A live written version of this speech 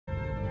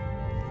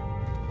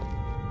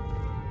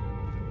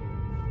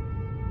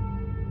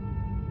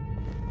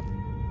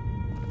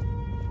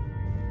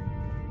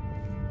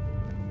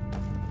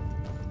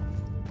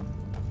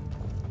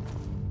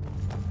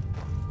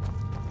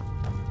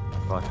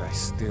But I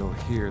still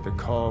hear the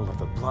call of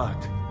the blood.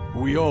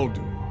 We all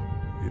do.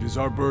 It is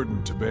our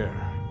burden to bear.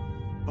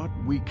 But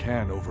we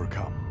can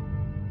overcome.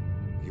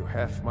 You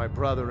have my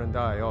brother and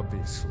I,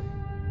 obviously.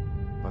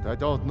 But I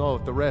don't know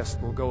if the rest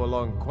will go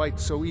along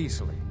quite so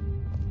easily.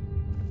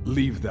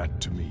 Leave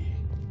that to me.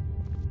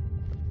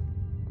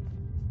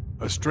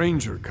 A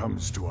stranger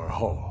comes to our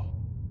hall.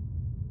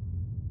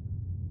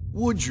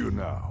 Would you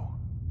now?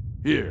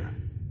 Here,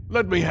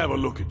 let me have a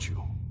look at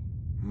you.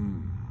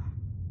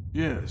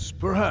 Yes,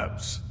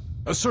 perhaps.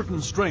 A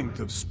certain strength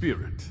of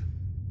spirit.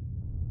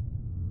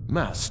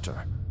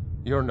 Master,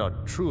 you're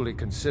not truly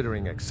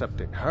considering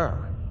accepting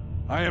her.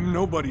 I am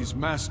nobody's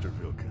master,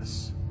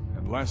 Vilkas.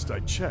 And last I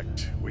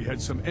checked, we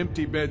had some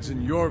empty beds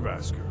in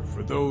Jorvaskr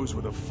for those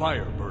with a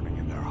fire burning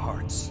in their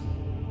hearts.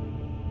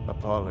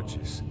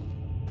 Apologies.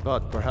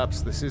 But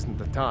perhaps this isn't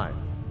the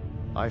time.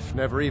 I've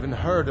never even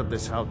heard of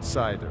this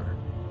outsider.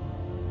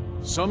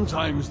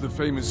 Sometimes the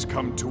famous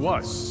come to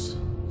us.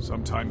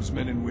 Sometimes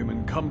men and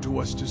women come to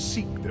us to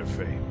seek their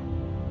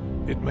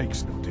fame. It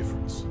makes no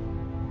difference.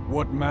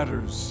 What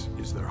matters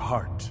is their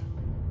heart.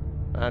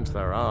 And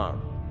their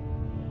arm.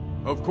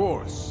 Of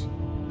course.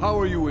 How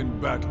are you in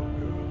battle,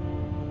 girl?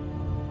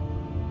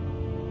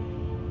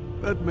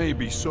 That may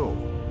be so.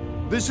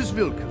 This is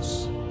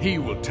Vilkas. He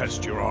will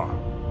test your arm.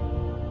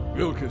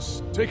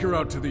 Vilkas, take her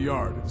out to the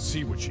yard and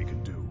see what she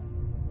can do.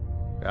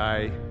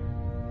 Aye.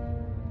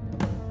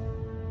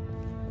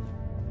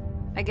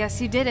 I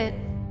guess you did it.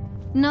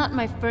 Not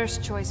my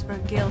first choice for a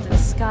guild in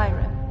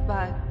Skyrim,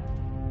 but...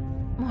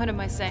 what am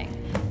I saying?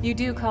 You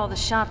do call the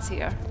shots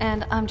here,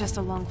 and I'm just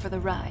along for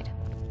the ride.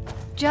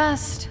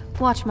 Just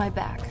watch my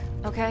back,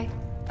 okay?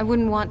 I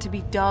wouldn't want to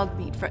be dog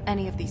meat for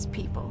any of these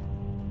people.